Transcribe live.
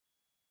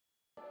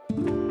This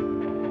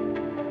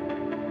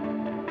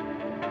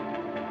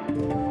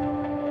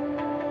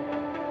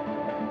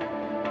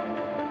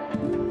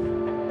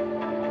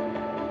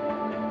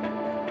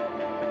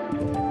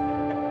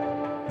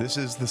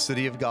is the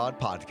City of God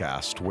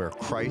podcast, where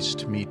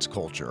Christ meets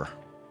culture.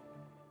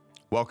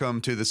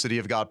 Welcome to the City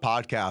of God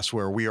podcast,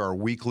 where we are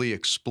weekly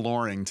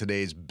exploring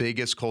today's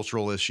biggest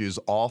cultural issues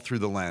all through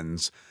the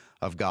lens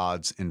of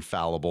God's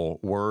infallible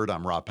word.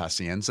 I'm Rob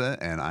Pacienza,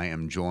 and I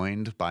am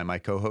joined by my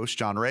co-host,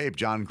 John Rabe.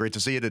 John, great to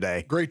see you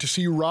today. Great to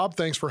see you, Rob.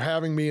 Thanks for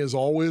having me as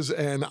always.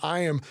 And I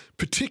am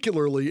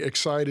particularly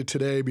excited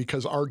today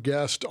because our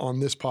guest on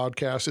this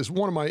podcast is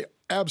one of my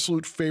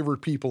absolute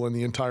favorite people in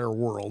the entire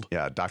world.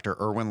 Yeah, Dr.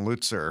 Erwin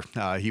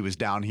Lutzer. He was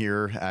down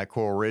here at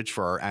Coral Ridge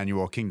for our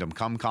annual Kingdom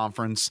Come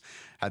conference.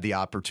 Had the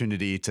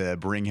opportunity to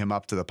bring him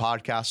up to the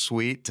podcast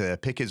suite to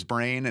pick his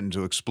brain and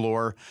to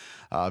explore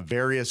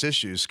various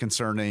issues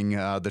concerning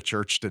the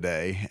church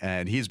today.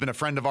 And he's been a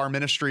friend of our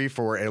ministry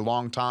for a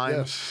long time.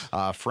 Yes.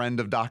 Friend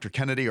of Dr.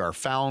 Kennedy, our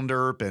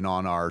founder, been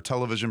on our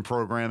television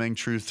programming,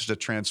 Truth to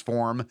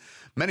Transform,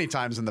 many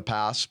times in the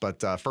past,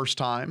 but first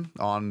time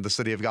on the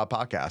City of God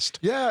podcast.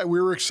 Yeah, we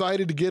were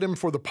excited to get him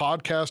for the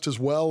podcast as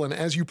well. And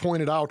as you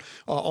pointed out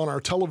on our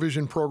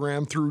television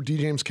program through D.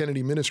 James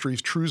Kennedy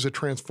Ministries, Truth to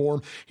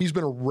Transform, he's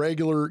been a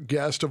regular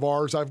guest of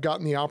ours. I've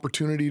gotten the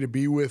opportunity to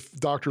be with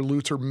Dr.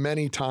 Lutzer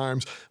many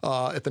times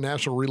at the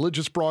National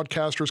Religious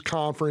Broadcasters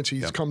Conference.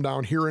 He's come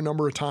down here a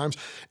number of times.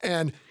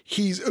 And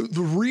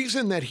the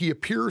reason that he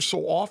appears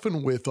so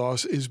often with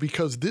us is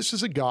because this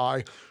is a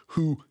guy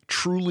who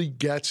truly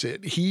gets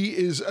it. He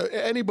is,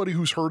 anybody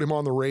who's heard him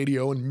on the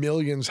radio, and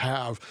millions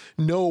have,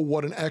 know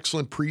what an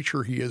excellent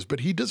preacher he is, but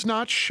he does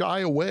not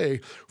shy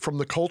away from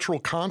the cultural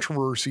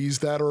controversies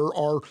that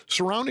are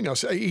surrounding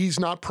us.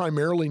 He's not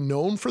primarily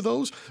known for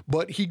those,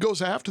 but he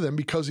goes after them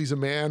because he's a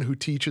man who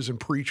teaches and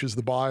preaches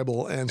the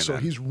Bible, and so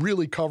he's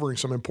really covering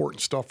some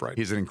important stuff right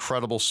now. He's an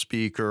incredible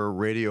speaker,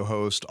 radio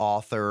host,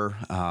 author.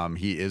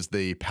 He is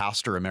the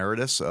Pastor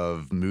Emeritus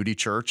of Moody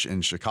Church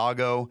in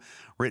Chicago,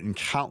 written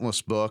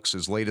countless books.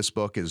 His latest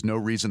book is No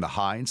Reason to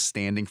Hide,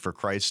 Standing for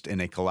Christ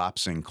in a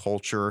Collapsing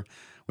Culture,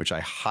 which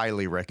I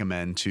highly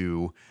recommend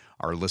to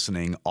our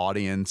listening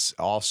audience.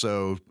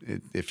 Also,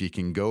 if you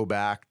can go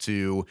back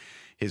to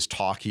his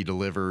talk he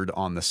delivered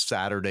on the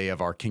Saturday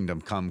of our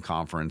Kingdom Come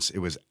conference, it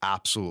was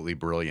absolutely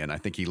brilliant. I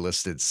think he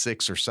listed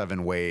 6 or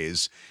 7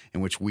 ways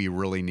in which we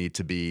really need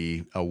to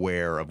be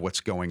aware of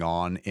what's going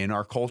on in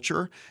our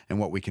culture and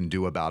what we can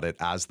do about it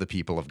as the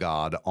people of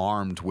God,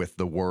 armed with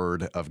the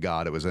Word of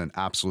God. It was an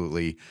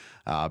absolutely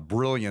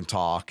brilliant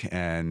talk,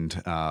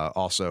 and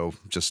also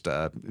just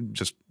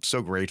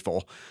so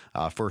grateful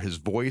for his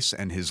voice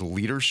and his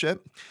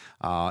leadership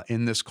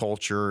in this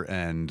culture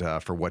and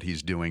for what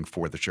he's doing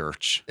for the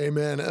church.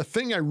 Amen. A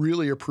thing I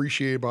really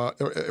appreciate about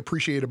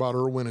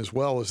Erwin as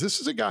well is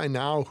this is a guy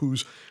now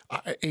who's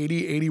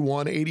 80,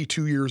 81,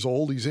 82 years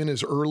old. He's in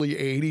his early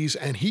 80s,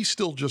 and he's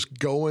still just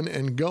going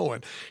and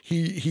going.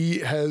 He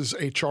has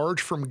a charge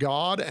from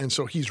God, and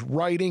so he's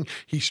writing,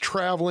 he's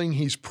traveling,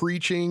 he's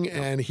preaching,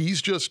 and he's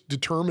just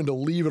determined to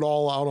leave it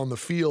all out on the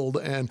field,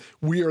 and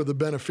we are the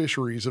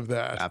beneficiaries of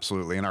that.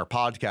 Absolutely. In our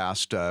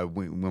podcast,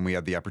 when we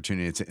had the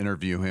opportunity to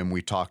interview him,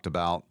 we talked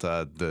about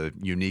the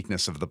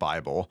uniqueness of the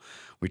Bible.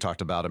 We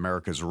talked about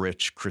America's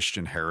rich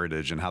Christian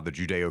heritage and how the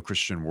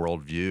Judeo-Christian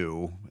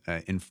worldview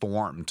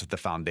informed the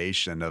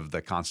foundation of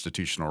the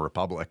constitutional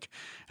republic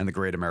and the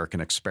great American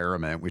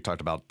experiment. We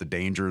talked about the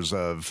dangers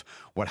of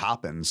what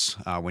happens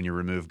when you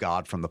remove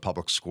God from the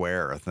public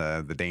square,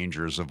 the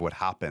dangers of what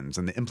happens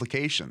and the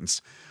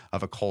implications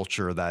of a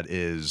culture that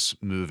is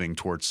moving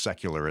towards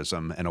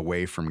secularism and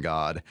away from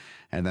God.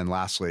 And then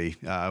lastly,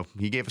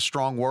 he gave a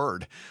strong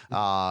word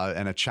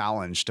and a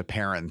challenge to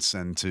parents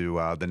and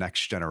to the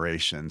next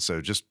generation. So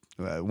just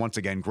once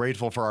again,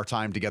 grateful for our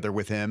time together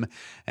with him.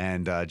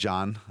 And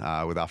John,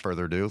 without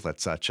further ado,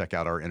 let's check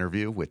out our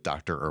interview with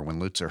Dr. Erwin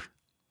Lutzer.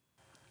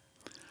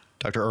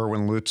 Dr.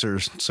 Erwin Lutzer,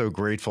 so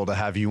grateful to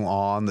have you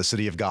on the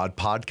City of God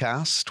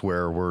podcast,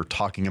 where we're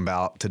talking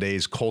about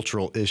today's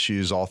cultural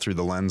issues all through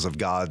the lens of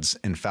God's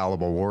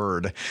infallible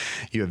word.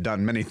 You have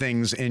done many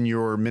things in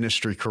your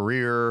ministry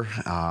career.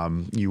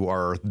 You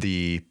are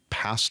the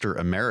Pastor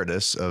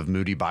Emeritus of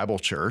Moody Bible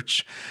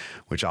Church,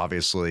 which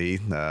obviously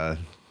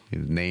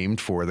named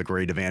for the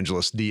great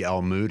evangelist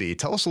D.L. Moody.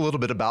 Tell us a little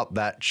bit about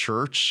that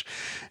church,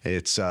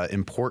 its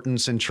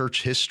importance in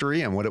church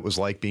history, and what it was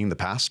like being the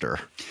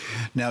pastor.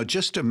 Now,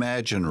 just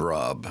imagine,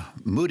 Rob,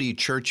 Moody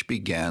Church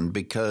began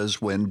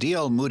because when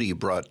D.L. Moody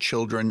brought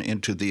children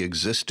into the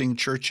existing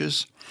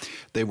churches,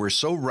 they were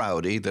so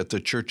rowdy that the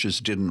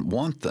churches didn't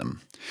want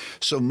them.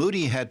 So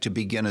Moody had to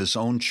begin his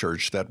own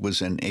church. That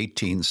was in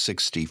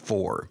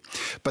 1864.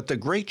 But the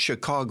Great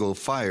Chicago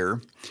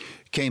Fire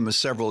came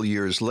several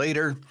years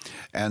later,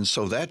 and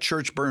so that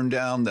church burned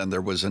down. Then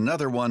there was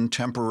another one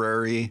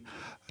temporary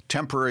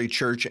temporary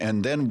church,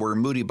 and then where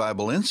Moody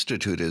Bible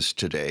Institute is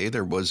today,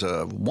 there was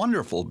a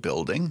wonderful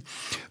building.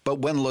 But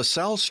when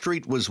LaSalle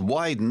Street was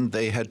widened,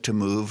 they had to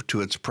move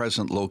to its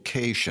present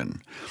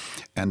location.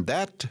 And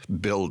that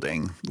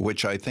building,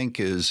 which I think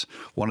is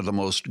one of the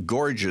most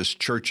gorgeous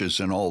churches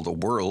in all the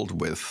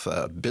world with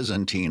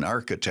Byzantine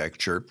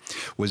architecture,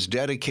 was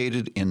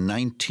dedicated in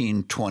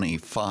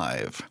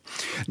 1925.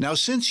 Now,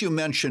 since you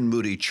mentioned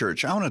Moody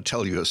Church, I want to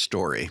tell you a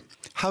story.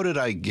 How did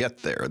I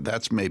get there?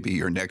 That's maybe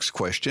your next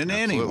question.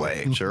 Absolutely.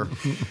 Anyway. Sure.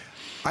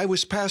 I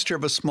was pastor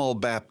of a small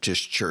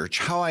Baptist church.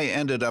 How I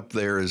ended up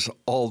there is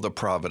all the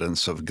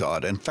providence of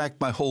God. In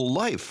fact, my whole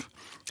life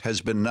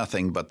has been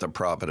nothing but the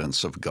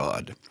providence of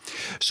God.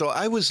 So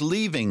I was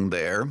leaving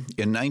there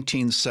in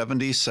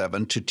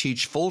 1977 to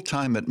teach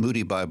full-time at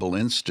Moody Bible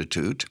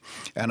Institute,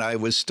 and I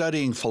was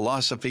studying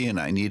philosophy, and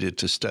I needed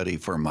to study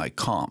for my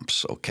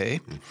comps, okay?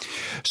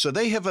 So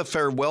they have a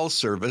farewell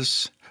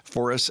service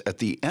for us at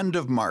the end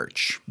of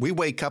March. We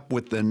wake up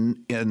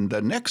in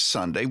the next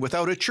Sunday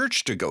without a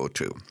church to go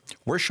to.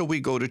 Where shall we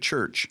go to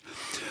church?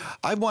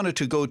 I wanted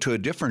to go to a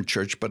different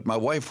church, but my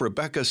wife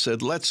Rebecca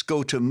said, let's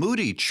go to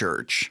Moody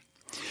Church.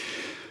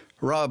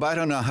 Rob, I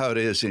don't know how it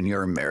is in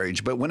your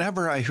marriage, but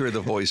whenever I hear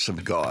the voice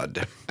of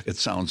God, it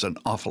sounds an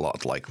awful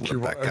lot like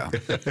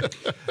Rebecca.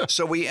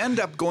 So we end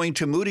up going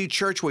to Moody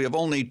Church. We have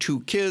only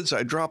 2 kids.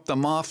 I drop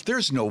them off.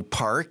 There's no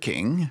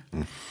parking.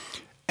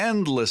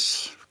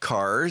 Endless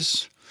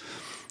cars.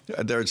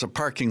 There's a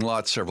parking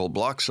lot several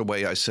blocks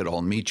away. I said,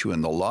 I'll meet you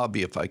in the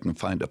lobby if I can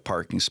find a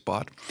parking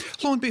spot.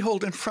 Lo and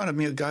behold, in front of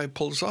me, a guy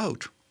pulls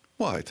out.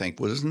 Well, I think,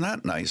 well, isn't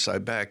that nice? I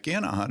back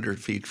in 100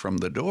 feet from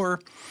the door.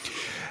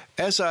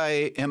 As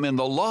I am in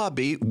the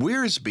lobby,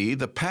 Wiersbe,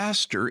 the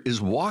pastor,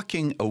 is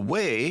walking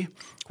away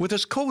with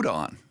his coat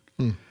on.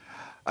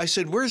 I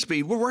said,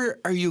 Wiersbe, where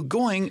are you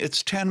going?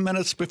 It's 10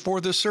 minutes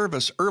before the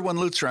service. Erwin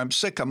Lutzer, I'm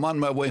sick. I'm on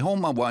my way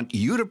home. I want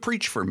you to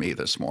preach for me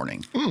this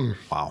morning.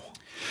 Wow.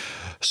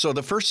 So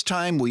the first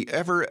time we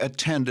ever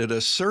attended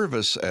a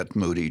service at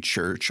Moody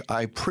Church,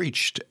 I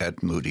preached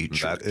at Moody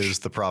Church. That is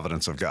the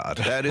providence of God.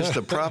 That is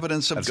the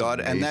providence of That's God,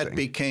 amazing. and that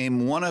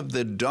became one of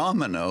the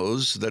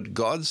dominoes that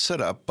God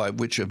set up by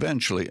which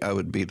eventually I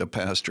would be the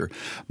pastor.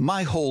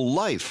 My whole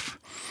life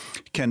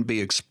can be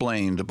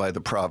explained by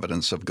the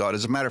providence of God.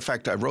 As a matter of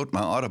fact, I wrote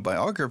my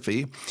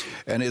autobiography,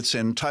 and it's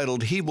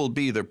entitled, He Will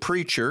Be the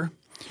Preacher,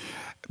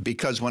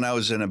 because when I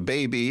was a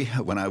baby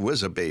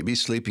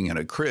sleeping in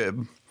a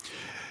crib,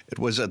 it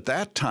was at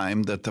that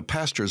time that the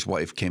pastor's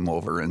wife came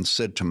over and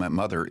said to my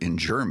mother in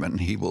German,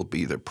 he will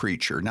be the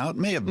preacher. Now, it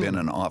may have been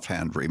an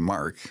offhand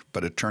remark,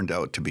 but it turned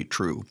out to be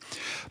true.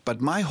 But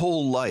my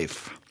whole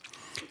life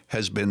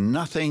has been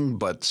nothing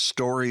but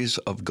stories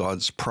of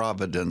God's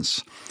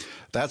providence.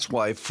 That's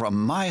why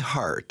from my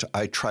heart,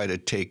 I try to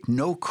take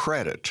no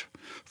credit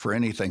for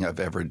anything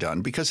I've ever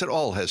done, because it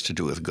all has to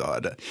do with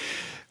God.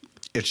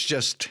 It's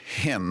just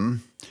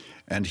Him,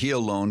 and He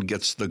alone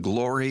gets the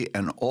glory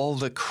and all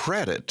the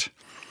credit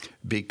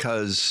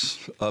because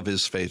of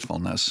His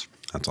faithfulness.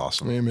 That's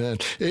awesome. Amen.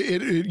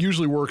 It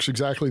usually works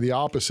exactly the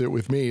opposite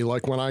with me.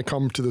 Like when I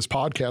come to this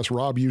podcast,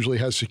 Rob usually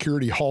has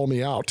security haul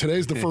me out.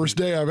 Today's the first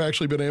day I've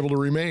actually been able to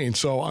remain,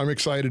 so I'm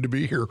excited to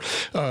be here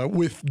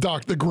with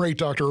the great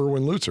Dr.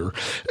 Erwin Lutzer.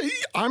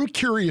 I'm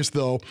curious,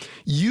 though.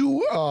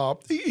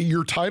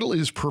 Your title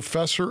is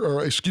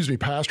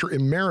Pastor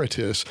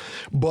Emeritus,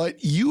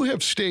 but you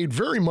have stayed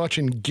very much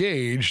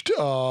engaged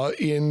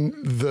in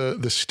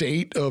the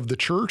state of the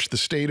church, the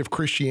state of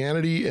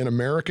Christianity in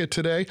America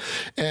today,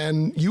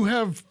 and you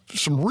have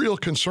some real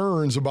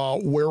concerns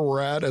about where we're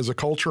at as a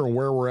culture and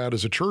where we're at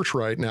as a church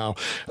right now.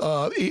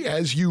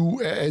 As you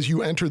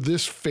enter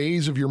this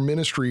phase of your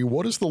ministry,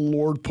 what does the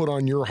Lord put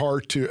on your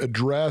heart to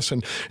address,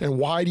 and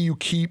why do you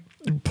keep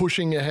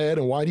pushing ahead,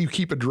 and why do you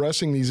keep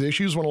addressing these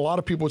issues when a lot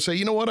of people would say,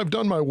 you know what, I've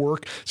done my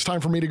work, it's time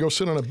for me to go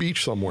sit on a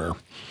beach somewhere?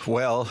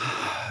 Well,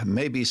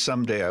 maybe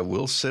someday I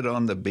will sit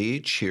on the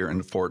beach here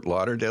in Fort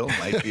Lauderdale.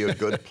 Might be a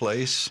good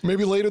place.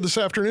 Maybe later this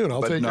afternoon.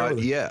 I'll take care of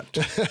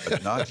it.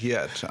 But not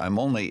yet. I'm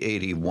only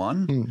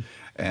 81.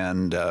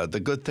 And the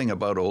good thing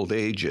about old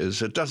age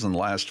is it doesn't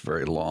last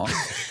very long,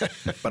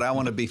 but I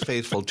want to be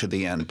faithful to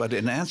the end. But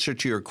in answer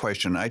to your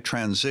question, I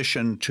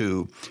transitioned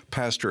to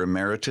Pastor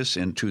Emeritus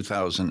in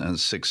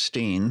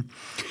 2016.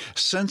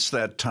 Since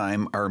that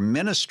time, our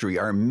ministry,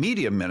 our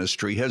media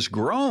ministry, has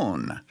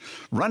grown.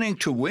 Running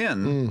to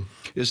Win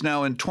is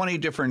now in 20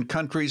 different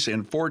countries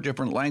in 4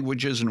 different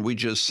languages, and we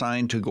just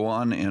signed to go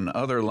on in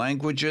other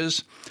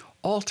languages,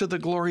 all to the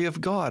glory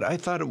of God. I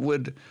thought it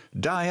would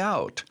die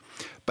out.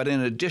 But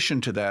in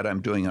addition to that,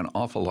 I'm doing an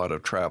awful lot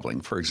of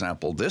traveling. For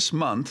example, this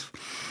month,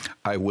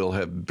 I will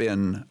have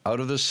been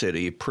out of the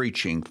city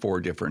preaching 4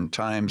 different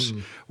times.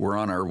 We're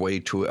on our way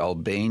to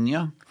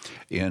Albania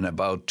in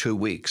about 2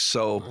 weeks.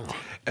 So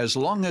as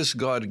long as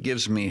God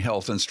gives me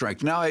health and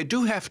strength. Now, I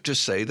do have to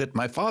say that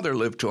my father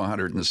lived to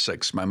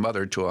 106, my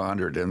mother to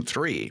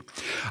 103.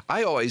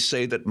 I always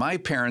say that my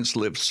parents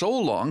lived so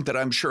long that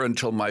I'm sure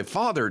until my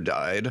father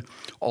died,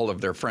 all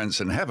of their friends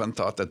in heaven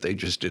thought that they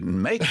just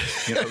didn't make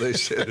it. They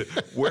said,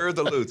 We're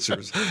the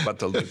Lutzers, but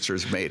the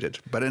Lutzers made it.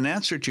 But in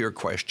answer to your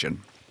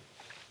question,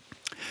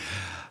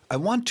 I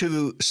want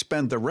to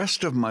spend the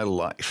rest of my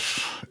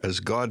life, as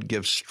God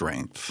gives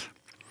strength,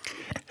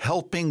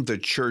 helping the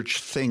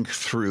church think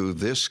through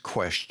this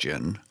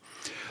question: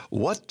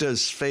 what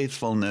does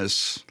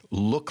faithfulness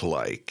look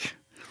like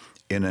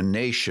in a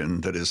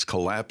nation that is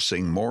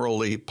collapsing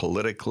morally,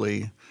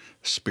 politically,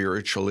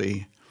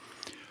 spiritually?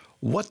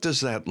 What does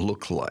that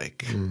look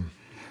like?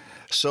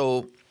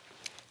 So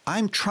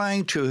I'm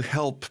trying to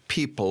help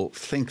people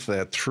think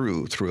that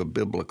through a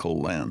biblical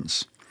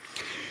lens.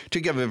 To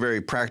give a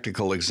very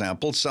practical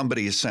example,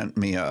 somebody sent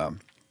me a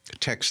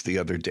text the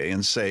other day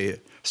and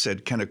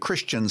said, can a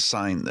Christian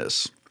sign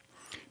this?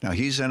 Now,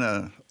 he's in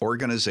an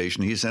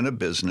organization, he's in a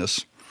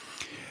business,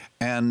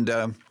 and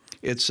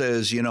it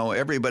says,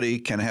 everybody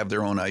can have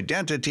their own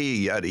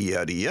identity, yada,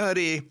 yada,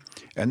 yada.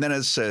 And then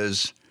it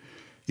says,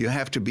 you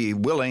have to be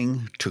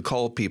willing to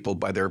call people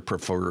by their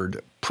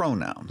preferred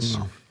pronouns.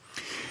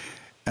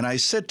 And I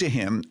said to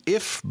him,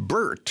 if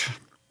Bert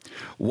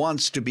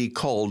wants to be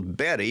called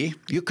Betty,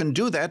 you can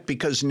do that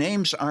because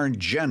names aren't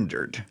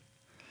gendered.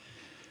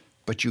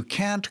 But you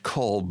can't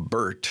call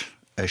Bert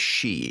a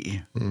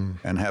she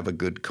and have a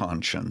good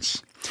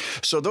conscience.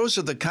 So those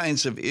are the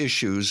kinds of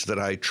issues that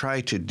I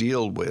try to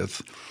deal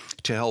with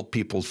to help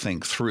people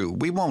think through.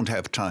 We won't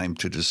have time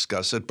to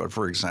discuss it, but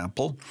for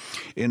example,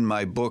 in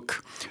my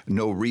book,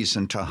 No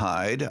Reason to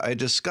Hide, I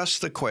discuss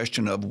the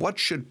question of what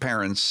should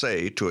parents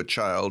say to a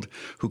child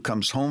who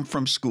comes home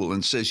from school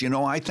and says,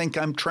 I think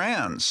I'm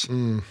trans.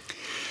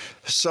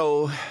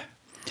 So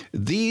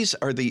these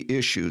are the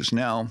issues.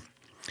 Now,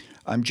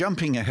 I'm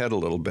jumping ahead a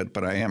little bit,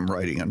 but I am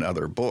writing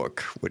another book,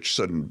 which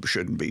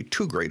shouldn't be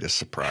too great a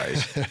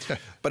surprise.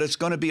 But it's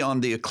going to be on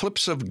the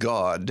eclipse of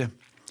God.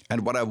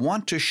 And what I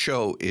want to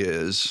show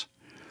is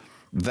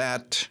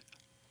that,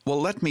 well,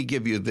 let me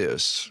give you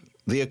this.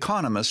 The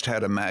Economist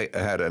had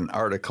an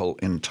article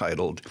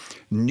entitled,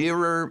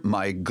 Nearer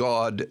My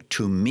God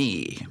to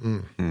Me.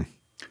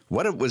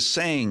 What it was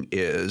saying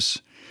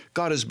is,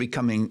 God is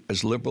becoming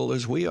as liberal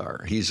as we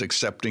are. He's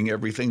accepting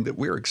everything that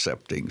we're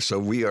accepting. So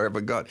we are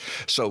a God.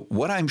 So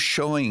what I'm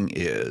showing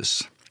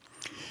is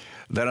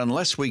that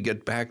unless we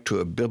get back to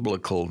a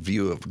biblical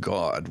view of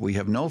God, we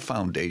have no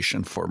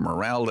foundation for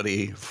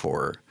morality,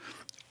 for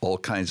all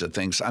kinds of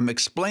things. I'm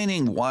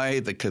explaining why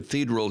the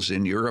cathedrals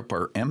in Europe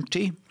are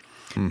empty,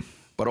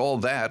 but all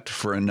that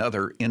for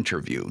another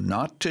interview.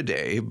 Not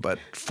today, but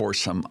for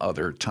some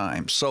other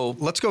time. So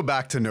let's go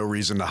back to No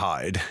Reason to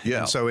Hide. Yeah.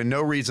 And so in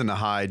No Reason to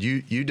Hide,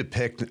 you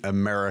depict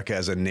America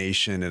as a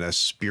nation in a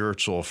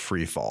spiritual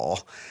free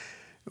fall.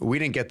 We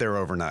didn't get there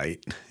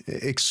overnight.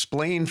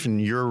 Explain from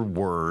your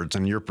words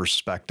and your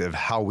perspective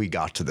how we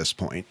got to this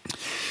point.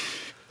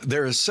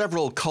 There are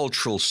several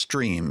cultural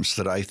streams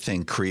that I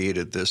think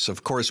created this.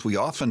 Of course, we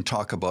often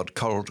talk about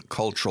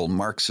cultural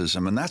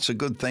Marxism, and that's a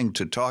good thing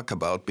to talk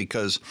about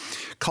because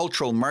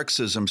cultural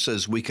Marxism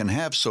says we can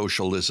have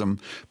socialism,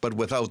 but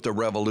without the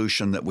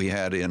revolution that we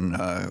had in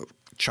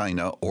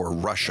China or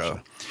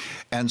Russia.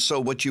 And so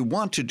what you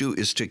want to do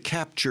is to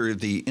capture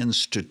the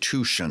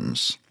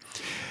institutions.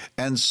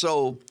 And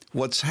so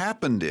what's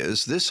happened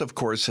is this, of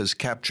course, has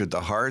captured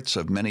the hearts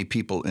of many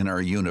people in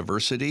our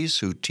universities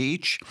who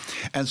teach.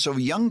 And so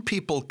young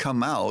people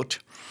come out,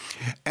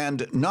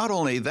 and not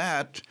only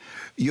that,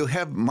 you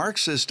have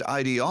Marxist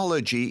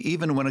ideology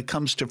even when it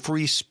comes to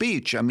free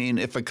speech. I mean,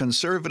 if a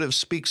conservative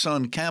speaks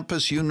on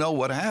campus, you know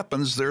what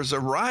happens. There's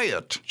a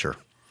riot. Sure.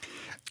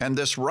 And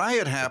this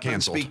riot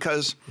happens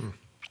because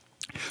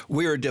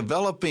we are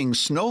developing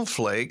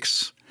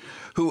snowflakes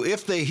who,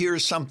 if they hear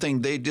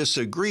something they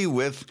disagree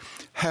with,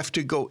 have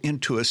to go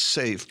into a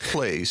safe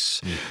place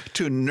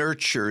to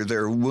nurture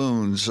their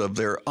wounds of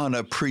their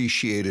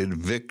unappreciated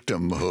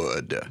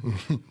victimhood.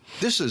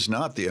 This is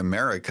not the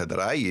America that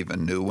I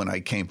even knew when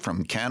I came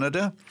from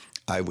Canada.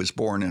 I was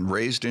born and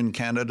raised in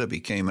Canada,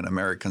 became an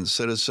American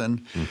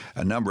citizen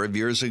a number of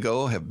years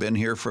ago, have been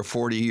here for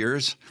 40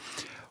 years.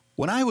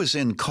 When I was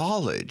in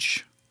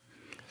college,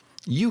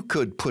 you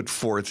could put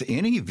forth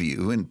any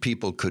view and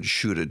people could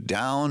shoot it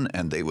down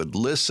and they would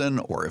listen,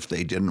 or if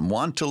they didn't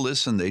want to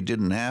listen, they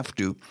didn't have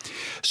to.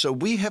 So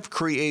we have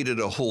created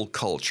a whole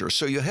culture.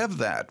 So you have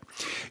that.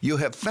 You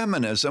have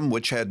feminism,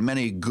 which had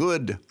many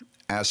good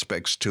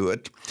aspects to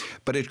it,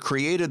 but it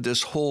created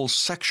this whole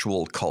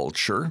sexual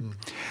culture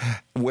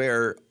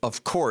where,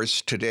 of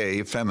course,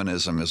 today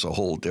feminism is a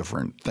whole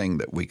different thing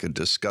that we could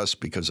discuss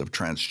because of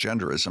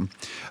transgenderism.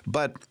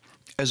 But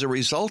as a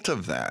result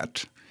of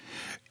that,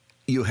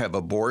 you have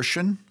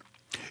abortion,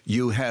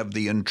 you have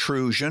the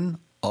intrusion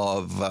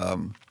of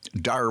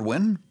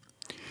Darwin.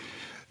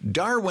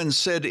 Darwin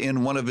said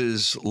in one of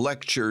his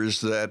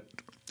lectures that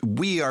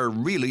we are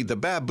really, the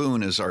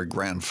baboon is our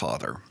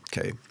grandfather,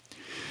 okay?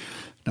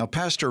 Now,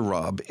 Pastor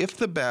Rob, if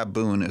the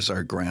baboon is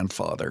our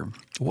grandfather,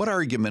 what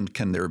argument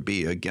can there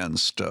be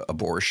against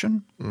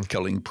abortion,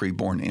 killing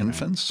preborn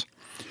infants?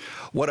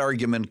 What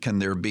argument can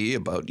there be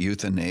about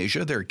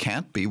euthanasia? There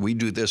can't be. We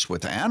do this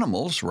with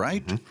animals,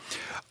 right?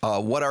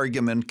 What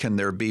argument can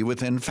there be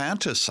with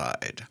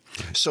infanticide?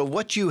 So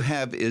what you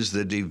have is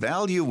the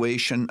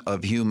devaluation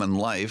of human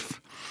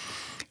life.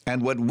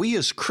 And what we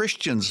as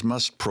Christians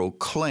must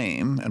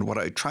proclaim, and what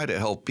I try to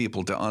help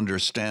people to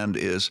understand,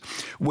 is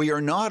we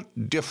are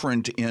not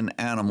different in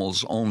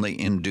animals only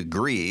in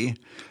degree,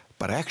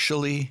 but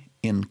actually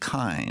in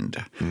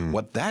kind.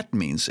 What that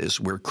means is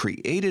we're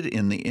created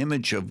in the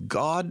image of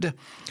God.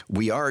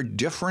 We are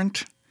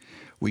different.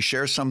 We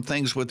share some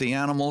things with the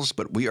animals,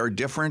 but we are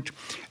different.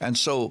 And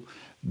so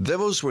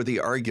those where the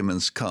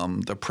arguments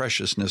come, the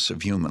preciousness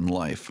of human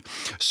life.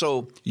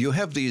 So you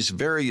have these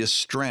various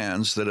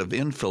strands that have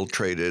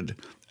infiltrated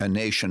a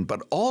nation,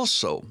 but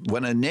also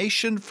when a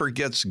nation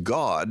forgets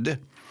God,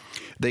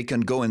 they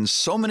can go in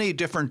so many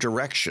different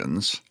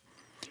directions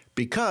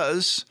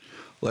because,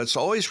 let's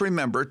always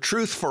remember,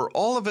 truth for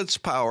all of its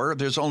power,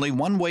 there's only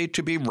one way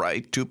to be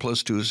right, 2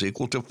 + 2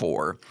 =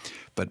 4,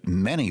 but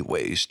many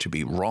ways to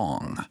be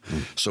wrong.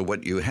 So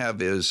what you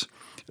have is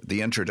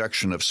the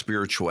introduction of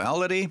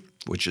spirituality,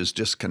 which is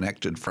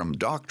disconnected from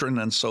doctrine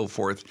and so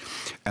forth.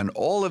 And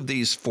all of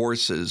these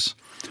forces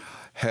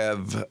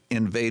have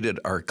invaded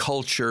our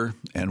culture,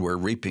 and we're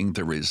reaping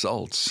the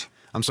results.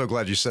 I'm so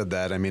glad you said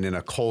that. I mean, in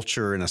a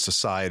culture, in a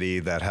society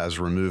that has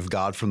removed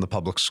God from the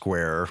public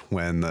square,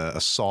 when the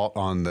assault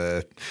on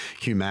the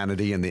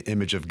humanity and the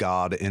image of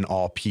God in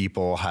all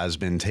people has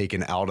been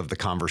taken out of the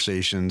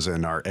conversations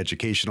in our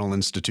educational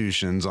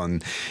institutions,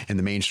 in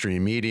the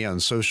mainstream media,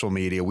 on social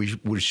media,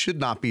 we should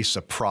not be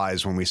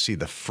surprised when we see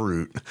the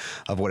fruit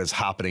of what is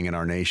happening in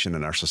our nation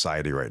and our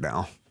society right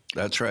now.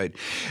 That's right.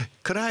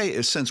 Could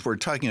I, since we're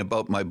talking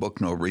about my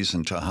book, No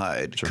Reason to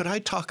Hide, Sure. Could I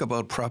talk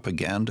about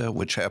propaganda,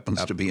 which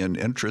happens to be an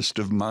interest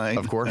of mine?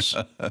 Of course.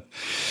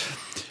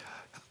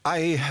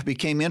 I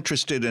became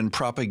interested in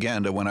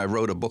propaganda when I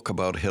wrote a book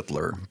about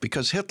Hitler,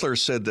 because Hitler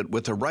said that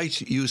with the right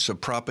use of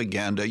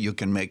propaganda, you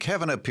can make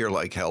heaven appear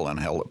like hell and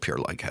hell appear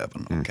like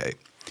heaven. Okay.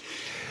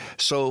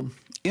 So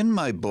in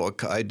my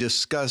book, I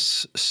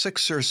discuss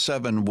 6 or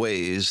 7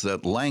 ways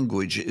that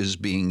language is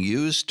being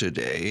used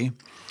today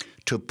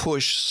to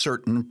push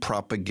certain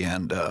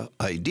propaganda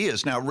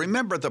ideas. Now,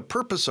 remember, the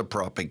purpose of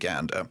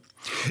propaganda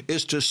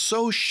is to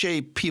so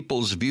shape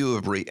people's view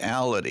of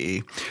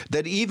reality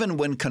that even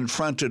when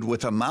confronted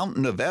with a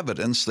mountain of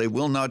evidence, they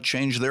will not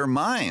change their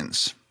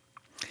minds.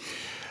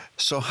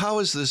 So how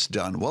is this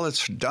done? Well,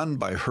 it's done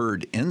by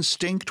herd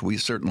instinct. We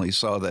certainly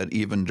saw that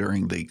even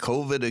during the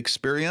COVID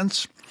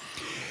experience.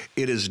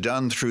 It is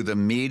done through the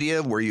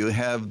media, where you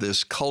have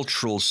this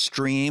cultural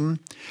stream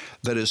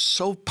that is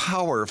so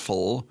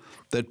powerful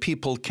that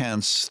people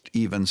can't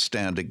even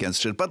stand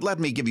against it. But let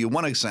me give you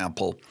one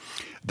example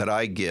that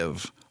I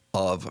give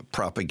of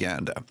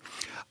propaganda.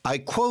 I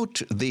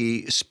quote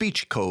the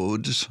speech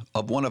codes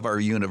of one of our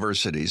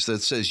universities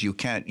that says you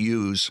can't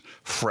use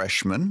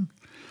freshman,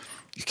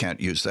 you can't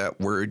use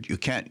that word, you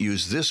can't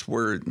use this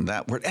word and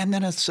that word. And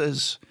then it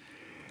says,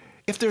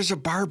 if there's a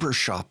barber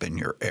shop in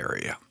your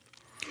area,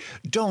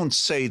 don't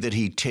say that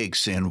he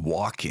takes in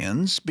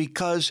walk-ins,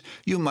 because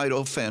you might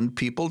offend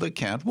people that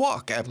can't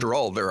walk. After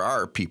all, there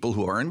are people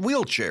who are in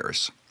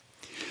wheelchairs.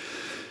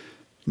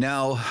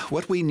 Now,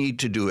 what we need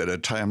to do at a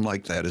time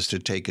like that is to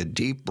take a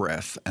deep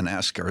breath and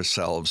ask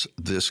ourselves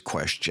this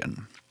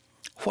question: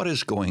 what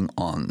is going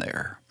on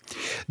there?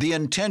 The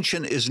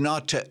intention is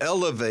not to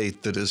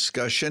elevate the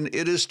discussion,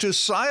 it is to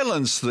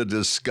silence the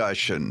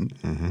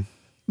discussion.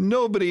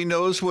 Nobody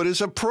knows what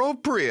is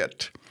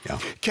appropriate. Yeah.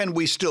 Can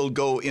we still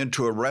go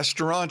into a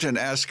restaurant and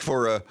ask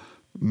for a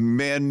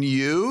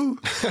menu?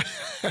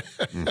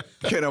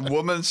 Can a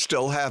woman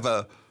still have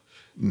a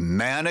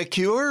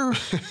manicure?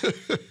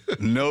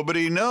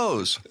 Nobody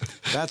knows.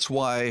 That's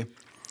why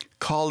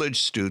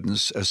college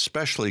students,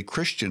 especially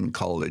Christian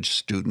college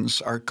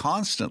students, are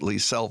constantly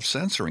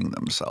self-censoring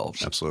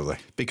themselves. Absolutely.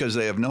 Because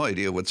they have no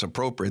idea what's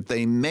appropriate.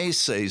 They may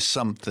say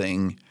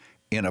something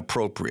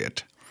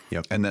inappropriate.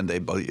 Yep. And then they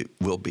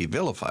will be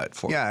vilified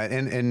for it. Yeah,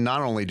 and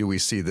not only do we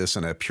see this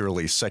in a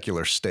purely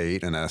secular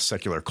state and a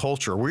secular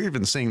culture, we're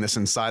even seeing this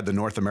inside the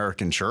North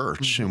American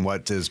church in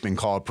what has been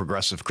called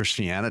progressive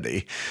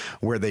Christianity,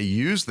 where they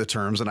use the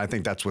terms, and I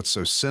think that's what's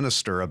so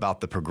sinister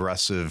about the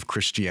progressive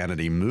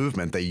Christianity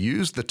movement. They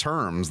use the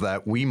terms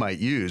that we might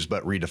use,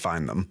 but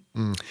redefine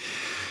them.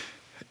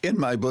 In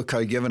my book,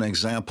 I give an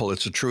example.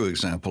 It's a true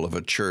example of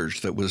a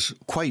church that was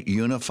quite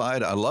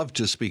unified. I love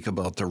to speak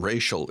about the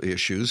racial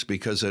issues,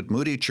 because at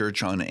Moody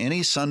Church on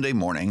any Sunday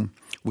morning,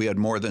 we had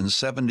more than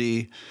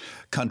 70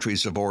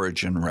 countries of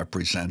origin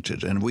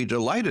represented. And we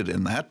delighted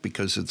in that,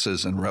 because it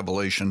says in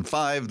Revelation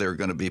 5, there are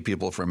going to be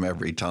people from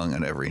every tongue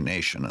and every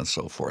nation and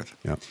so forth.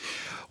 Yep.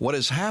 What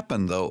has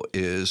happened, though,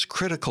 is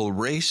critical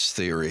race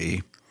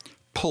theory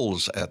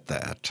pulls at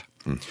that.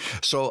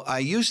 So I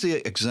use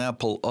the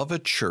example of a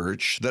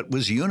church that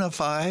was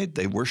unified.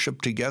 They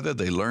worshiped together,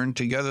 they learned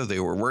together, they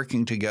were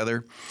working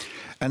together.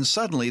 And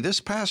suddenly this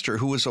pastor,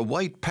 who was a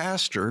white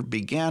pastor,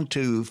 began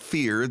to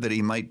fear that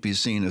he might be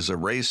seen as a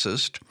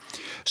racist.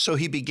 So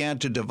he began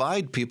to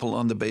divide people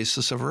on the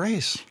basis of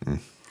race.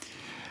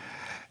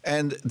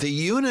 And the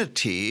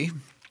unity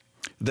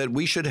that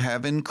we should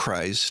have in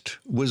Christ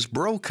was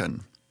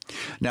broken.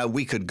 Now,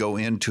 we could go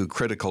into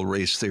critical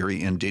race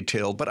theory in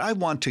detail, but I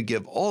want to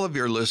give all of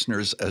your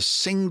listeners a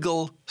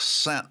single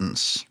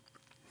sentence,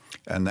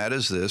 and that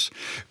is this: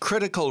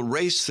 critical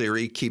race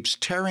theory keeps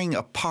tearing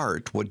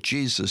apart what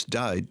Jesus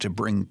died to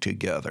bring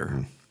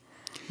together.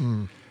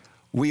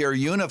 We are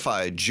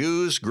unified,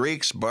 Jews,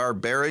 Greeks,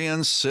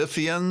 barbarians,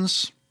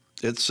 Scythians,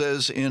 it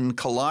says in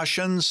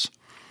Colossians.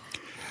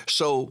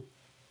 So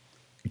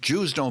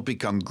Jews don't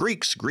become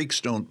Greeks, Greeks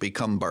don't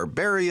become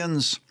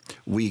barbarians.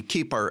 We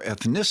keep our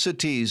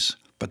ethnicities,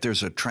 but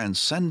there's a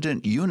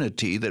transcendent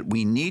unity that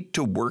we need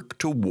to work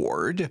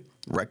toward,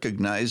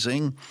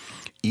 recognizing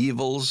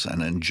evils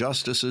and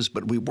injustices,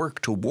 but we work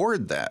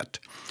toward that.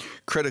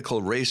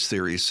 Critical race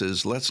theory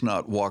says, let's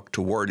not walk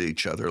toward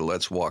each other,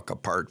 let's walk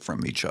apart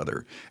from each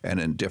other and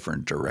in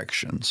different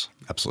directions.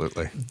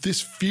 Absolutely.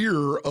 This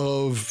fear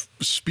of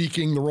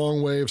speaking the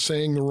wrong way, of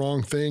saying the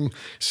wrong thing,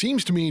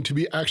 seems to me to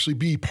be actually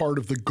be part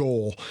of the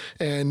goal.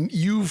 And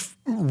you've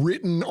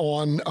written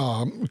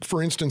on,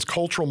 for instance,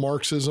 cultural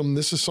Marxism.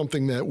 This is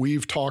something that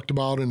we've talked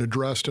about and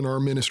addressed in our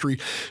ministry.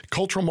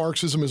 Cultural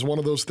Marxism is one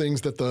of those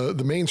things that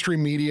the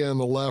mainstream media and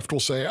the left will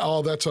say,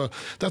 oh, that's a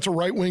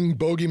right-wing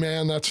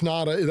bogeyman.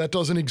 That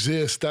doesn't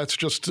exist. That's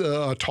just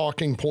a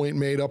talking point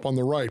made up on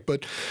the right.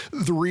 But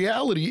the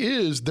reality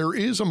is there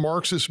is a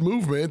Marxist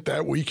movement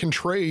that we can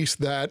trace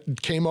that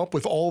came up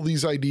with all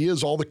these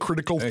ideas, all the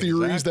critical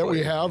theories that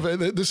we have.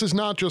 This is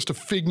not just a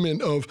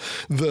figment of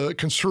the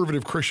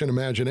conservative Christian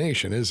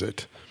imagination, is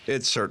it?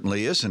 It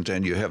certainly isn't.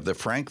 And you have the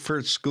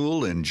Frankfurt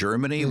School in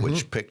Germany,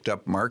 which picked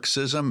up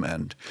Marxism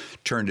and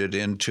turned it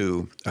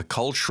into a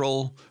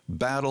cultural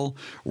battle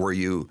where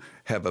you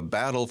have a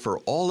battle for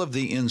all of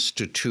the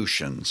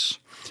institutions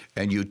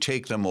and you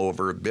take them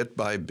over bit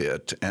by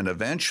bit. And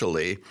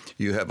eventually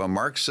you have a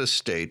Marxist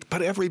state,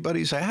 but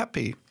everybody's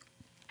happy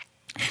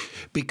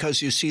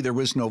because, you see, there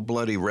was no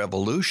bloody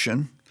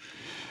revolution.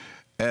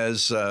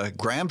 As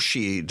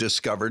Gramsci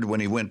discovered when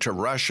he went to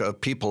Russia,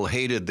 people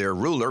hated their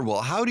ruler.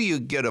 Well, how do you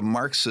get a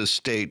Marxist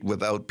state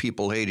without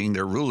people hating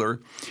their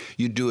ruler?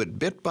 You do it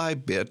bit by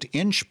bit,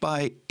 inch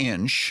by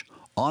inch,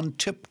 on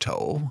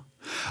tiptoe,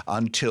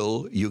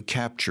 until you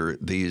capture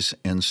these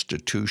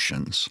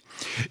institutions.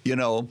 You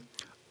know,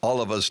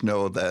 all of us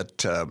know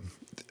that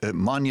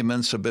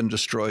monuments have been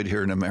destroyed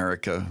here in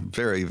America.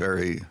 Very,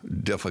 very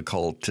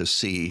difficult to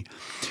see.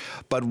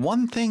 But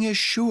one thing is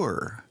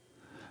sure: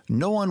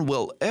 no one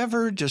will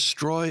ever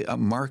destroy a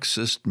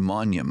Marxist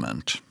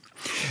monument.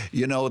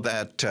 You know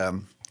that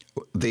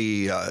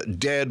the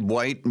dead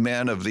white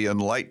men of the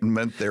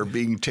Enlightenment, they're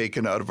being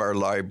taken out of our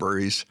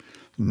libraries.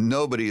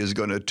 Nobody is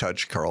going to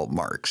touch Karl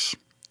Marx.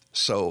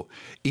 So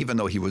even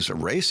though he was a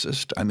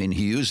racist, I mean,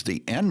 he used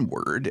the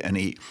N-word, and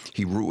he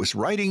was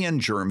writing in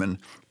German,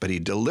 but he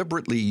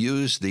deliberately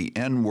used the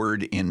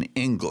N-word in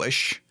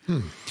English.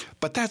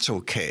 But that's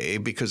okay,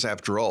 because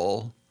after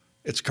all,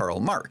 it's Karl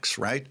Marx,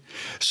 right?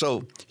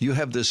 So you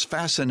have this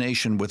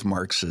fascination with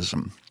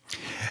Marxism.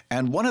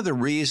 And one of the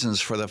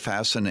reasons for the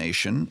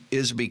fascination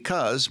is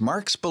because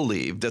Marx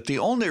believed that the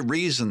only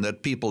reason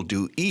that people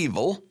do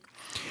evil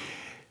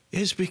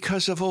is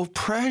because of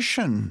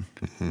oppression.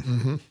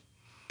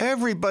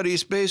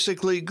 Everybody's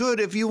basically good.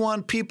 If you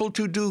want people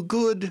to do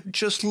good,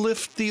 just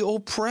lift the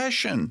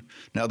oppression.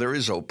 Now, there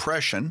is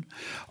oppression,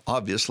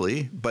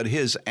 obviously, but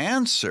his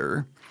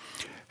answer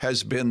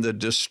has been the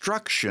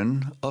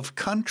destruction of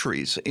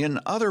countries. In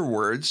other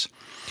words,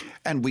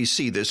 and we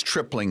see this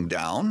tripling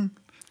down,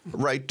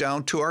 right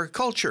down to our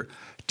culture,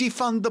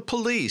 defund the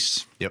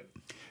police. Yep.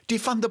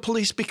 Defund the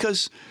police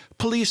because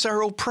police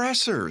are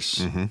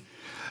oppressors.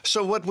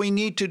 So what we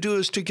need to do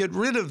is to get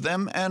rid of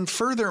them, and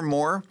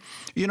furthermore,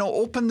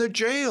 open the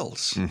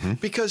jails.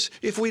 Because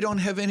if we don't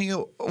have any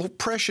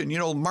oppression,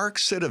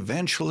 Marx said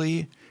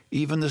eventually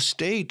even the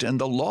state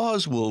and the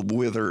laws will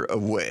wither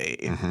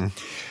away.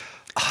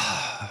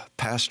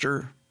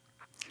 Pastor,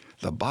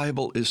 the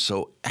Bible is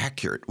so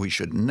accurate. We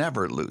should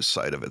never lose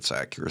sight of its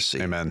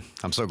accuracy. Amen.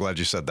 I'm so glad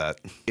you said that.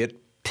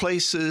 It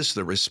places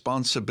the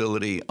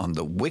responsibility on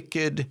the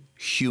wicked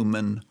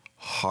human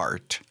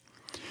heart.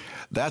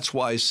 That's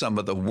why some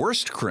of the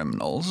worst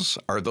criminals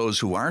are those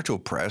who aren't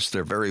oppressed.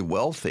 They're very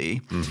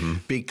wealthy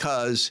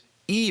because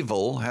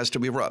evil has to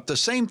be wrought. The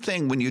same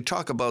thing when you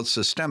talk about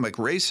systemic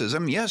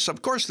racism. Yes,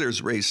 of course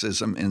there's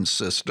racism in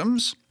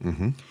systems,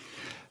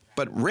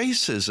 but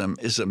racism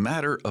is a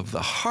matter of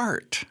the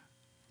heart.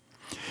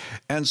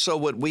 And so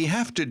what we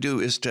have to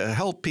do is to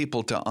help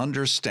people to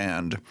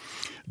understand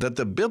that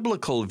the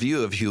biblical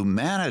view of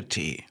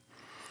humanity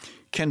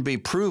can be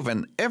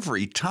proven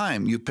every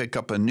time you pick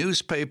up a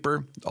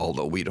newspaper,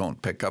 although we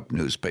don't pick up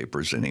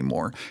newspapers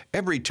anymore.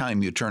 Every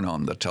time you turn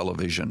on the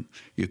television,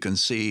 you can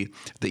see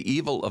the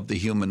evil of the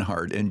human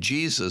heart. And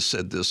Jesus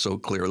said this so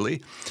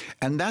clearly.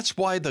 And that's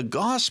why the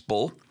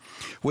gospel,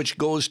 which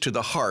goes to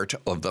the heart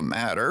of the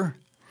matter,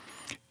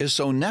 is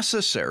so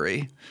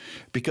necessary,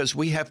 because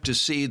we have to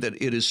see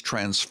that it is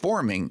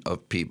transforming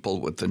of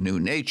people with the new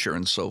nature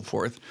and so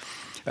forth.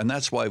 And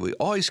that's why we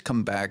always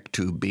come back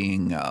to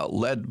being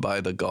led by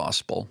the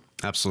gospel.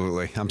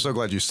 Absolutely. I'm so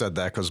glad you said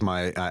that, because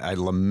I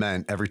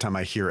lament every time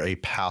I hear a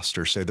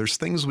pastor say there's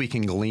things we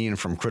can glean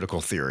from critical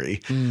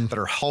theory that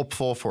are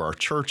helpful for our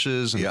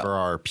churches and for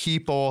our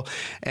people.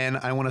 And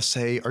I want to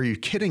say, are you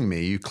kidding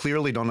me? You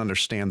clearly don't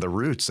understand the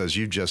roots, as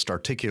you just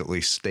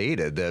articulately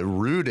stated,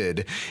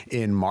 rooted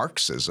in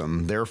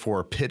Marxism,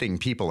 therefore pitting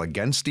people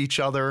against each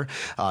other,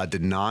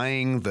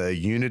 denying the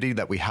unity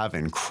that we have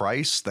in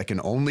Christ that can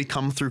only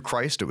come through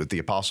Christ. It was the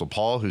Apostle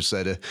Paul who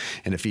said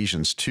in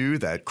Ephesians 2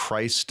 that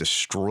Christ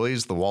destroys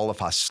the wall of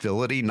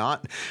hostility,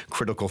 not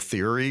critical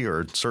theory,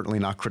 or certainly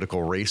not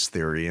critical race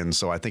theory. And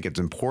so I think it's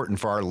important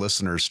for our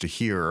listeners to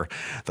hear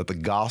that the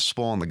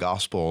gospel and the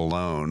gospel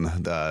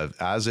alone,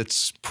 as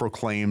it's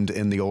proclaimed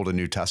in the Old and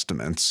New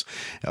Testaments,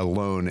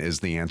 alone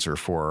is the answer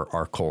for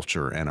our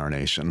culture and our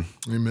nation.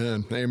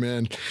 Amen.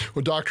 Amen.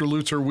 Well, Dr.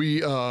 Lutzer,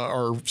 we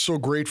are so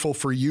grateful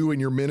for you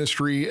and your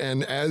ministry.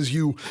 And as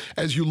you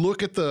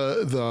look at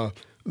the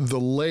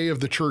lay of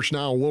the church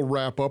now, we'll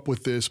wrap up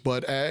with this,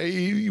 but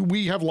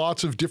we have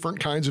lots of different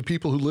kinds of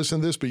people who listen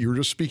to this, but you're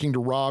just speaking to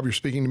Rob, you're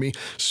speaking to me,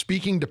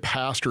 speaking to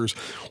pastors.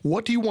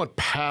 What do you want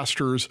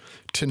pastors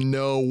to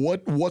know?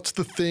 What's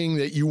the thing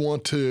that you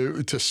want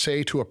to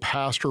say to a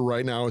pastor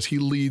right now as he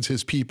leads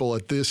his people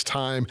at this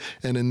time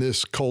and in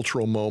this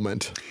cultural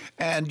moment?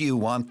 And you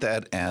want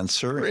that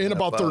answer in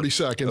about 30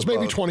 seconds,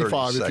 maybe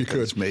 25 if you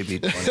could. Maybe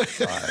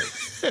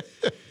 25.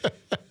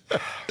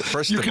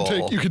 First of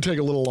all, you can take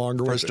a little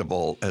longer. First of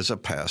all, as a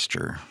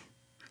pastor,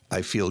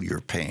 I feel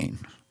your pain.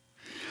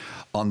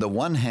 On the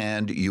one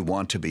hand, you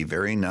want to be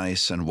very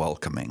nice and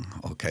welcoming,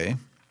 okay?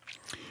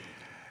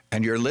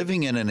 And you're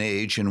living in an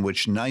age in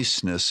which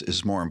niceness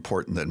is more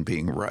important than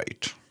being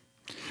right.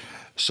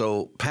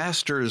 So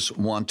pastors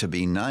want to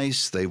be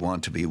nice, they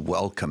want to be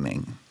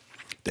welcoming.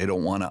 They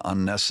don't want to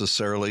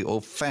unnecessarily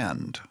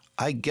offend.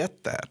 I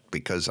get that,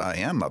 because I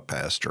am a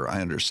pastor.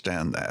 I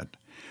understand that.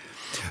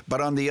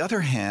 But on the other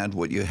hand,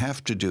 what you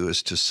have to do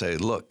is to say,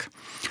 look,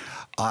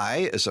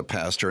 I, as a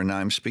pastor, and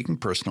I'm speaking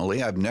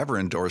personally, I've never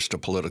endorsed a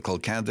political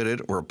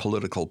candidate or a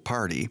political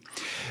party.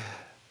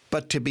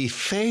 But to be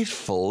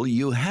faithful,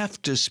 you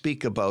have to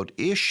speak about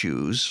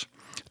issues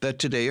that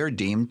today are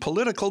deemed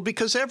political,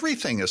 because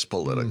everything is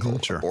political.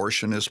 Sure.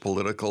 Abortion is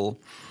political.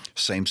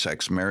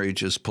 Same-sex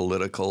marriage is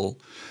political.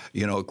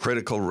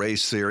 Critical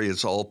race theory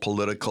is all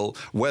political.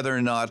 Whether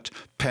or not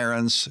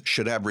parents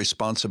should have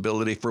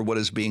responsibility for what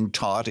is being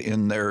taught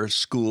in their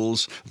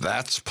schools,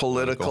 that's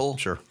political.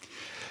 Sure.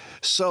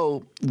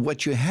 So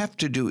what you have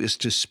to do is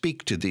to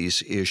speak to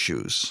these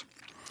issues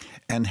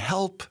and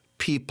help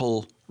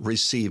people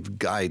receive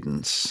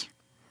guidance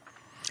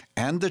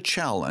and the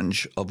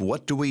challenge of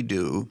what do we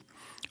do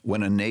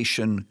when a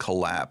nation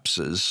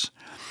collapses.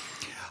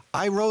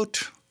 I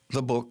wrote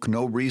the book,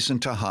 No Reason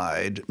to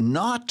Hide,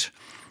 not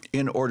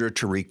in order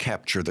to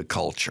recapture the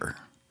culture,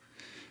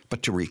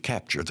 but to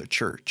recapture the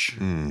church.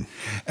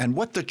 And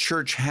what the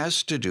church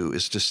has to do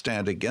is to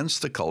stand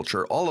against the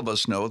culture. All of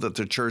us know that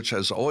the church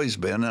has always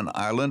been an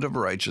island of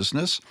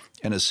righteousness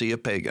and a sea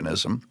of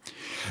paganism.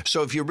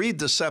 So if you read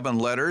the 7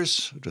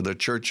 letters to the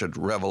church at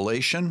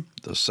Revelation,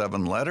 the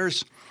 7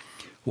 letters,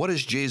 what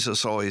is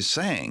Jesus always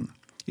saying?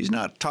 He's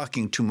not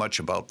talking too much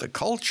about the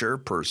culture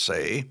per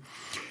se,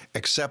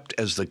 except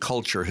as the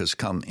culture has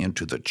come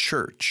into the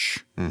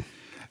church.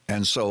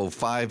 And so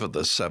 5 of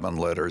the 7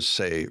 letters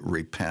say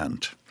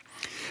repent.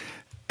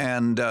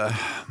 And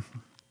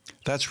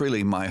that's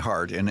really my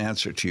heart in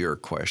answer to your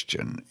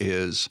question,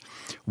 is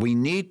we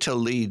need to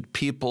lead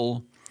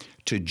people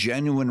to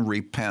genuine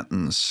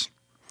repentance.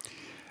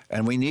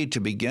 And we need to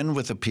begin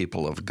with the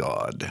people of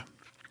God.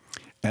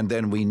 And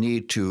then we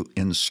need to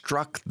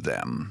instruct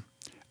them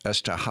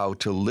as to how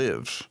to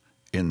live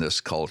in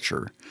this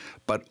culture,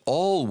 but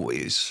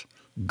always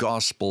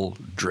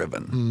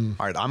gospel-driven.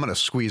 All right, I'm going to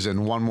squeeze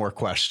in one more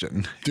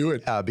question. Do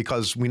it.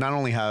 Because we not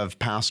only have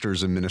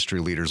pastors and ministry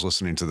leaders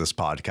listening to this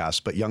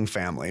podcast, but young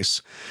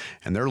families,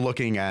 and they're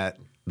looking at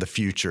the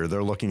future.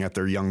 They're looking at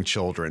their young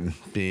children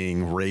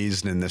being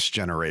raised in this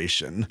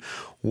generation.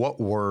 What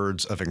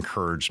words of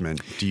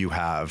encouragement do you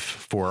have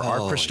for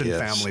our Christian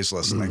families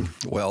listening?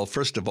 Well,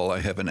 first of all, I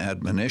have an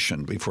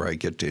admonition before I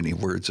get to any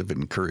words of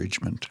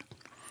encouragement.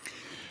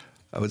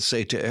 I would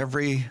say to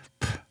every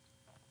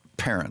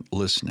parent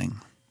listening,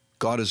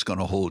 God is going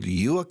to hold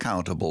you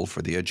accountable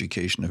for the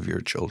education of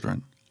your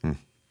children.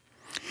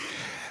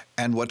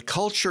 And what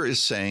culture is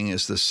saying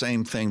is the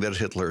same thing that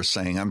Hitler is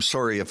saying. I'm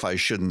sorry if I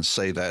shouldn't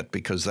say that,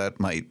 because that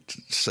might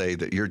say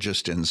that you're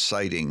just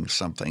inciting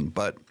something.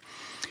 But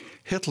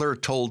Hitler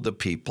told the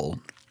people,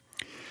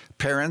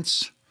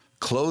 parents,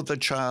 clothe the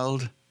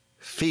child,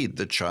 feed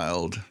the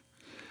child,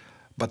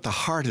 but the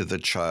heart of the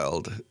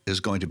child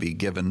is going to be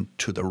given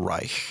to the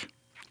Reich.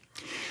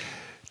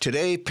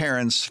 Today,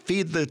 parents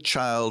feed the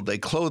child, they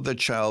clothe the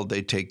child,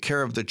 they take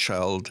care of the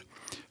child,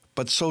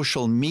 but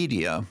social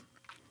media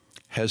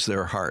has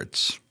their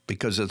hearts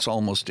because it's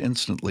almost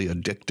instantly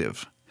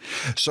addictive.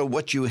 So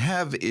what you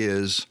have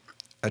is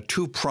a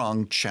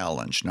two-pronged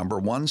challenge. Number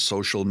one,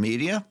 social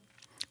media,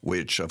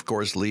 which of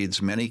course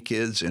leads many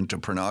kids into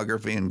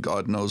pornography and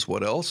God knows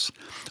what else.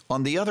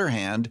 On the other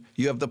hand,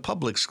 you have the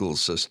public school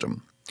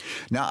system.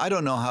 Now, I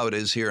don't know how it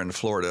is here in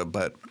Florida,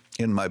 but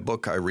in my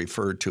book, I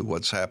refer to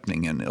what's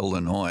happening in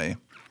Illinois.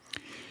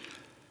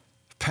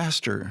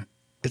 Pastor,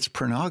 it's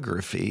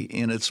pornography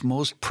in its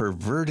most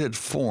perverted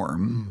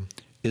form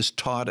is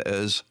taught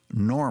as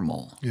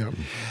normal. Yep.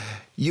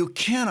 You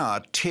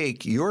cannot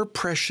take your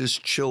precious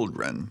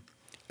children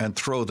and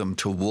throw them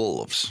to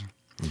wolves.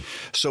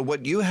 So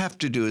what you have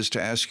to do is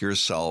to ask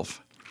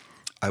yourself,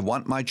 I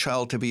want my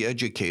child to be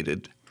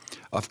educated.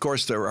 Of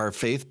course, there are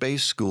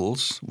faith-based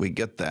schools. We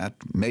get that.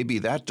 Maybe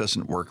that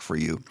doesn't work for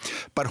you.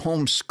 But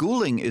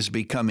homeschooling is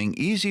becoming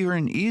easier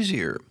and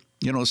easier.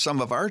 You know,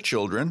 some of our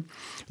children,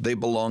 they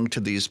belong to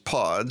these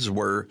pods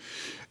where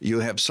you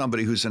have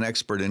somebody who's an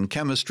expert in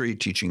chemistry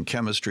teaching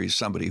chemistry,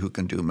 somebody who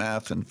can do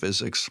math and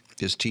physics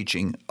is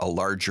teaching a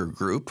larger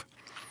group.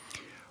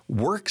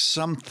 Work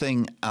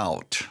something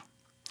out.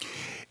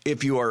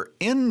 If you are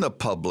in the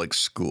public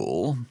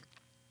school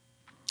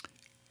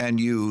and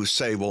you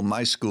say, well,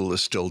 my school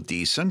is still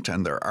decent,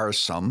 and there are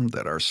some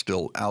that are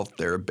still out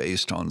there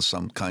based on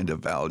some kind of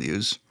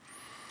values,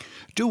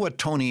 do what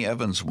Tony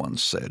Evans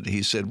once said.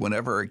 He said,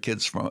 whenever our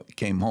kids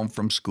came home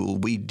from school,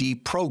 we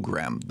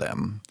deprogrammed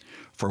them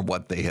for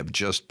what they have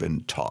just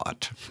been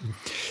taught.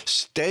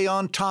 Stay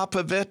on top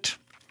of it.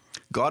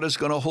 God is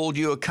going to hold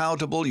you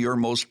accountable. Your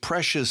most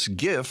precious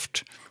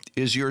gift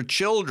is your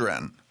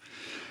children.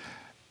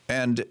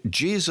 And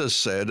Jesus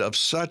said, of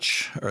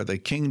such are the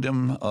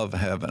kingdom of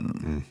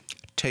heaven.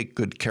 Take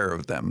good care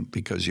of them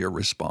because you're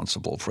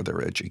responsible for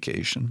their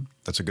education.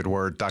 That's a good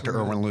word. Dr.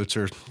 Erwin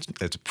Lutzer,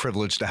 it's a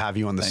privilege to have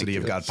you on the City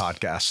of God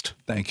podcast.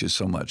 Thank you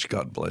so much.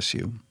 God bless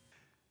you.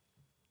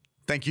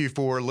 Thank you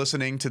for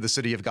listening to the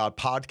City of God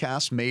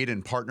podcast, made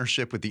in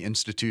partnership with the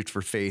Institute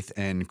for Faith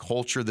and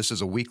Culture. This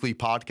is a weekly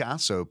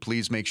podcast, so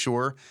please make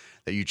sure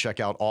that you check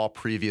out all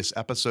previous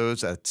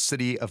episodes at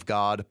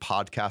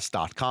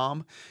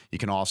cityofgodpodcast.com. You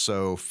can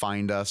also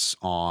find us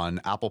on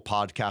Apple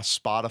Podcasts,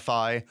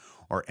 Spotify,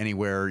 or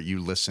anywhere you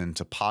listen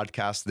to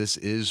podcasts. This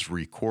is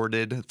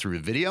recorded through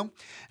video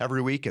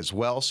every week as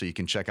well, so you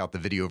can check out the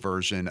video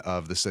version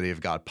of the City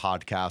of God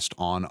podcast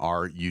on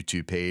our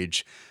YouTube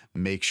page.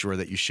 Make sure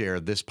that you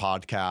share this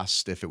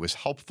podcast if it was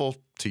helpful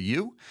to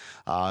you,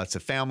 to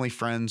family,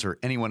 friends, or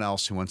anyone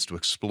else who wants to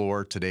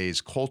explore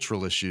today's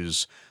cultural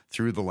issues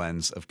through the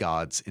lens of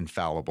God's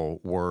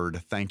infallible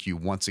word. Thank you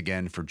once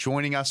again for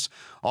joining us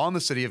on the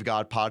City of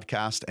God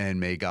podcast, and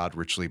may God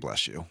richly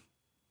bless you.